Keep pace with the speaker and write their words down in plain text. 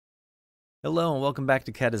Hello and welcome back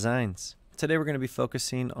to CAD Designs. Today we're going to be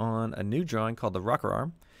focusing on a new drawing called the rocker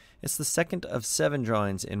arm. It's the second of 7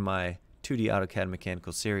 drawings in my 2D AutoCAD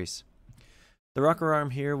Mechanical Series. The rocker arm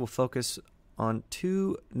here will focus on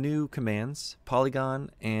 2 new commands, Polygon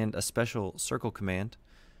and a special circle command.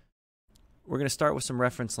 We're going to start with some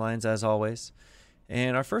reference lines as always.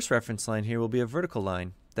 And our first reference line here will be a vertical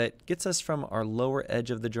line that gets us from our lower edge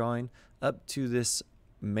of the drawing up to this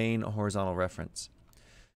main horizontal reference.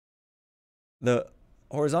 The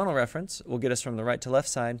horizontal reference will get us from the right to left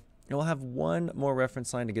side, and we'll have one more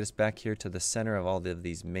reference line to get us back here to the center of all of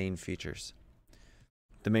these main features.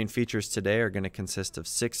 The main features today are going to consist of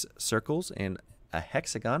 6 circles and a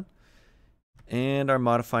hexagon, and our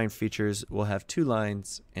modifying features will have 2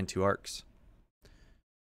 lines and 2 arcs.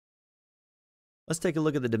 Let's take a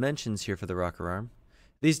look at the dimensions here for the rocker arm.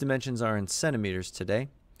 These dimensions are in centimeters today,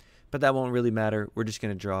 but that won't really matter. We're just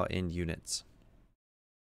going to draw in units.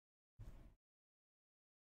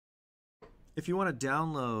 If you want to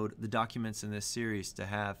download the documents in this series to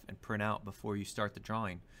have and print out before you start the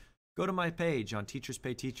drawing, go to my page on Teachers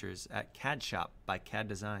Pay Teachers at CAD Shop by CAD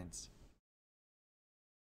Designs.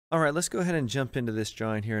 Alright, let's go ahead and jump into this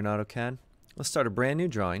drawing here in AutoCAD. Let's start a brand new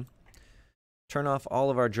drawing. Turn off all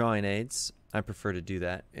of our drawing aids. I prefer to do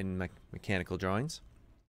that in my mechanical drawings.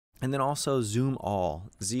 And then also zoom all,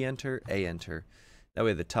 Z enter, A enter. That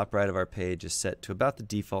way the top right of our page is set to about the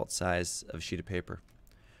default size of a sheet of paper.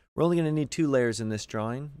 We're only going to need 2 layers in this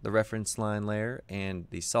drawing, the reference line layer and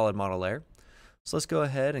the solid model layer. So let's go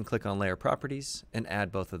ahead and click on Layer Properties and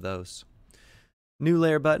add both of those. New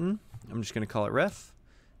Layer button, I'm just going to call it Ref.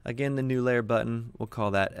 Again, the New Layer button, we'll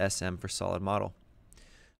call that SM for Solid Model.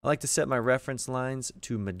 I like to set my reference lines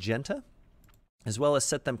to magenta, as well as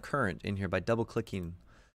set them current in here by double-clicking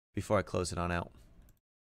before I close it on out.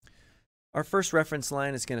 Our first reference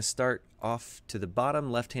line is going to start off to the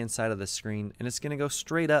bottom left-hand side of the screen, and it's going to go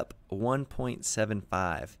straight up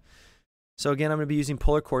 1.75. So again, I'm going to be using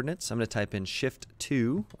polar coordinates. I'm going to type in Shift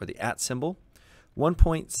 2, or the @ symbol,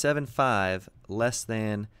 1.75 less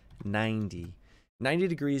than 90. 90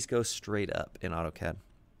 degrees goes straight up in AutoCAD.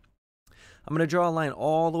 I'm going to draw a line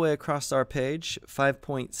all the way across our page,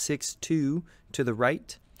 5.62 to the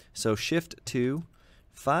right. So Shift 2.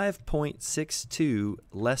 5.62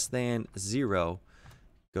 less than 0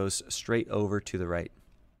 goes straight over to the right.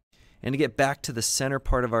 And to get back to the center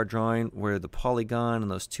part of our drawing where the polygon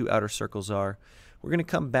and those 2 outer circles are, we're going to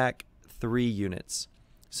come back 3 units.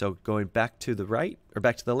 So going back to the right or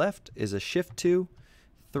back to the left is a Shift 2,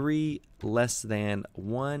 3 less than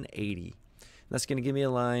 180. That's going to give me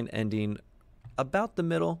a line ending about the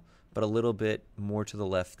middle, but a little bit more to the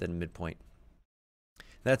left than midpoint.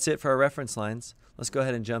 That's it for our reference lines. Let's go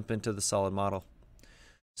ahead and jump into the solid model.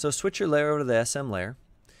 So switch your layer over to the SM layer,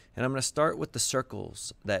 and I'm going to start with the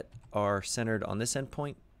circles that are centered on this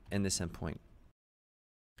endpoint and this endpoint.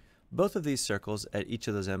 Both of these circles at each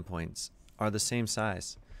of those endpoints are the same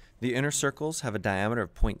size. The inner circles have a diameter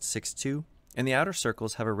of 0.62, and the outer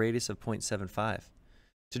circles have a radius of 0.75.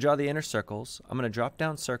 To draw the inner circles, I'm going to drop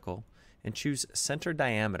down Circle and choose Center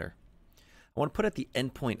Diameter. I want to put at the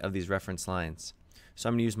endpoint of these reference lines. So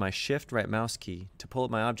I'm going to use my Shift right mouse key to pull up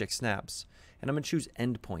my object snaps, and I'm going to choose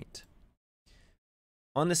Endpoint.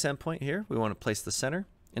 On this endpoint here, we want to place the center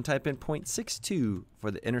and type in 0.62 for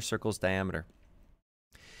the inner circle's diameter.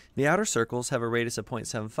 The outer circles have a radius of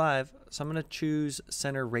 0.75, so I'm going to choose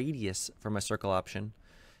Center Radius for my circle option.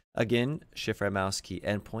 Again, Shift right mouse key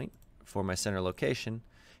Endpoint for my center location,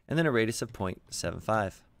 and then a radius of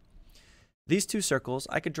 0.75. These 2 circles,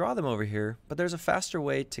 I could draw them over here, but there's a faster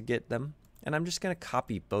way to get them. And I'm just going to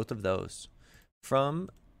copy both of those from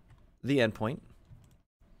the endpoint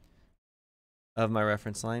of my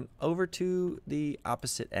reference line over to the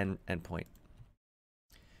opposite endpoint.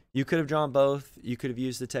 You could have drawn both. You could have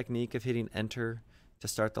used the technique of hitting Enter to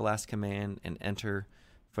start the last command and Enter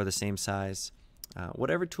for the same size.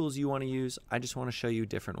 Whatever tools you want to use, I just want to show you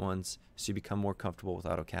different ones so you become more comfortable with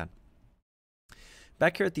AutoCAD.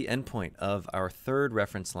 Back here at the endpoint of our third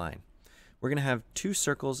reference line, we're going to have 2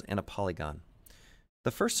 circles and a polygon. The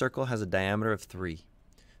first circle has a diameter of 3.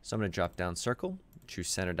 So I'm going to drop down Circle, choose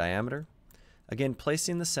Center Diameter. Again,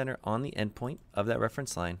 placing the center on the endpoint of that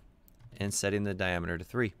reference line and setting the diameter to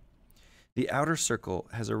 3. The outer circle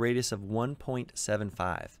has a radius of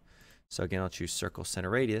 1.75. So again, I'll choose Circle Center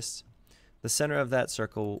Radius. The center of that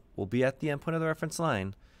circle will be at the endpoint of the reference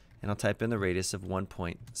line, and I'll type in the radius of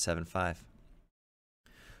 1.75.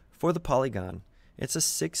 For the polygon, it's a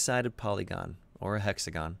 6-sided polygon, or a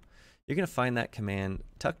hexagon. You're going to find that command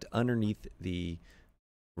tucked underneath the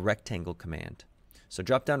rectangle command. So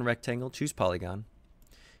drop down rectangle, choose polygon,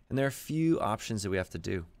 and there are a few options that we have to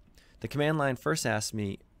do. The command line first asks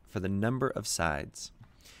me for the number of sides,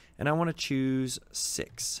 and I want to choose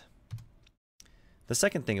 6. The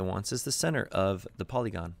second thing it wants is the center of the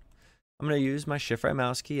polygon. I'm going to use my Shift-Right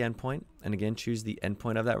mouse key endpoint, and again choose the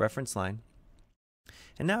endpoint of that reference line.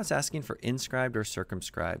 And now it's asking for inscribed or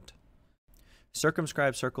circumscribed.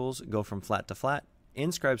 Circumscribed circles go from flat to flat.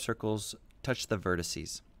 Inscribed circles touch the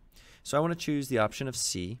vertices. So I want to choose the option of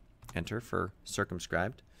C, enter for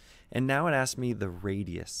circumscribed. And now it asks me the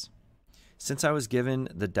radius. Since I was given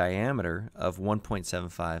the diameter of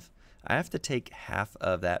 1.75, I have to take half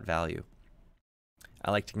of that value. I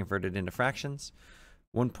like to convert it into fractions.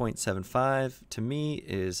 1.75 to me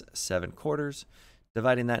is 7/4.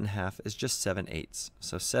 Dividing that in half is just 7/8.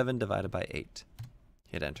 So 7 divided by 8.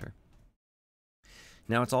 Hit enter.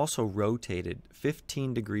 Now it's also rotated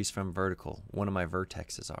 15 degrees from vertical. One of my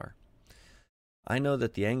vertexes are. I know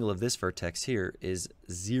that the angle of this vertex here is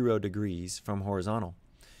 0 degrees from horizontal.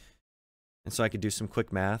 And so I could do some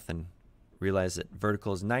quick math and realize that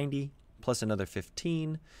vertical is 90 plus another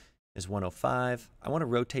 15 is 105. I want to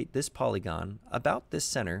rotate this polygon about this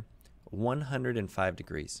center 105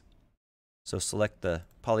 degrees. So select the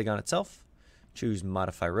polygon itself, choose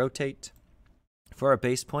Modify Rotate. For our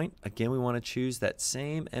base point, again we want to choose that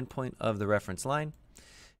same endpoint of the reference line.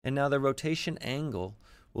 And now the rotation angle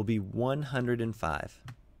will be 105.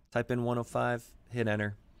 Type in 105, hit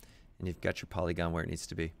enter, and you've got your polygon where it needs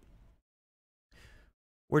to be.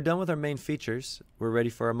 We're done with our main features. We're ready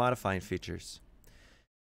for our modifying features.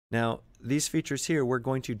 Now, these features here we're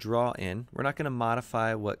going to draw in. We're not going to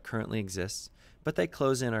modify what currently exists, but they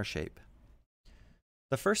close in our shape.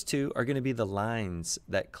 The first two are going to be the lines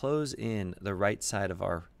that close in the right side of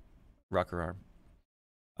our rocker arm.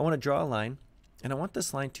 I want to draw a line, and I want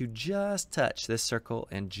this line to just touch this circle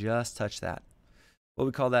and just touch that. What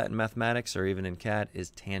we call that in mathematics or even in CAD is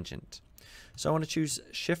tangent. So I want to choose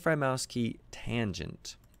Shift-Right mouse key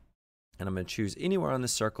tangent. And I'm going to choose anywhere on the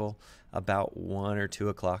circle about 1 or 2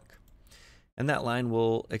 o'clock. And that line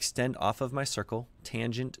will extend off of my circle,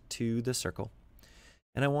 tangent to the circle.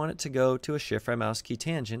 And I want it to go to a Shift-Right mouse key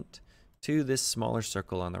tangent to this smaller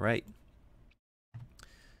circle on the right.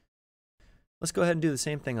 Let's go ahead and do the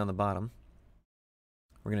same thing on the bottom.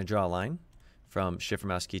 We're going to draw a line from Shift-Right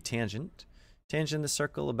mouse key tangent the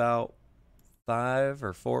circle about 5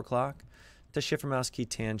 or 4 o'clock to Shift-Right mouse key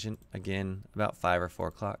tangent again about 5 or 4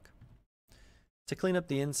 o'clock. To clean up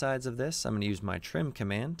the insides of this, I'm going to use my trim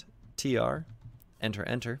command, TR, enter,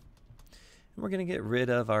 enter. And we're going to get rid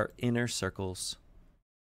of our inner circles,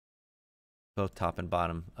 both top and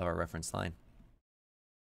bottom of our reference line.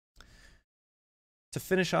 To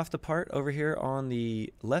finish off the part over here on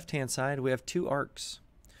the left-hand side, we have 2 arcs.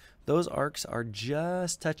 Those arcs are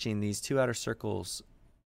just touching these 2 outer circles,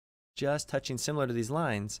 just touching similar to these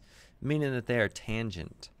lines, meaning that they are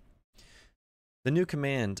tangent. The new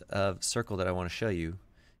command of circle that I want to show you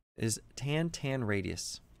is tan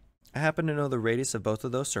radius. I happen to know the radius of both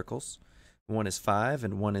of those circles. One is 5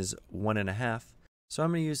 and one is 1.5. So I'm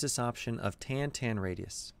going to use this option of tan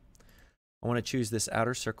radius. I want to choose this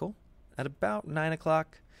outer circle at about 9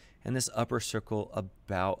 o'clock and this upper circle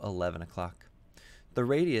about 11 o'clock. The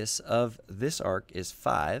radius of this arc is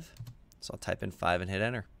 5, so I'll type in 5 and hit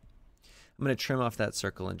enter. I'm going to trim off that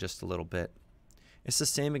circle in just a little bit. It's the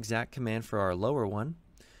same exact command for our lower one,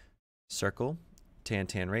 circle,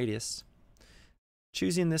 tan radius.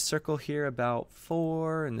 Choosing this circle here about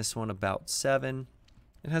 4 and this one about 7.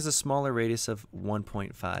 It has a smaller radius of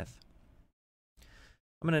 1.5. I'm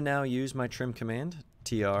going to now use my trim command,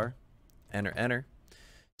 TR, enter, enter,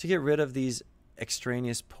 to get rid of these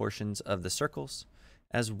extraneous portions of the circles,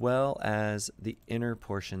 as well as the inner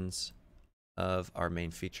portions of our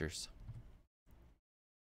main features.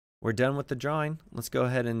 We're done with the drawing. Let's go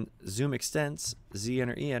ahead and zoom extents, Z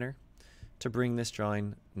enter, E enter, to bring this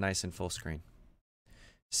drawing nice and full screen.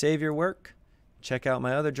 Save your work, check out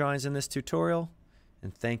my other drawings in this tutorial,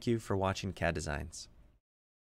 and thank you for watching CAD Designs.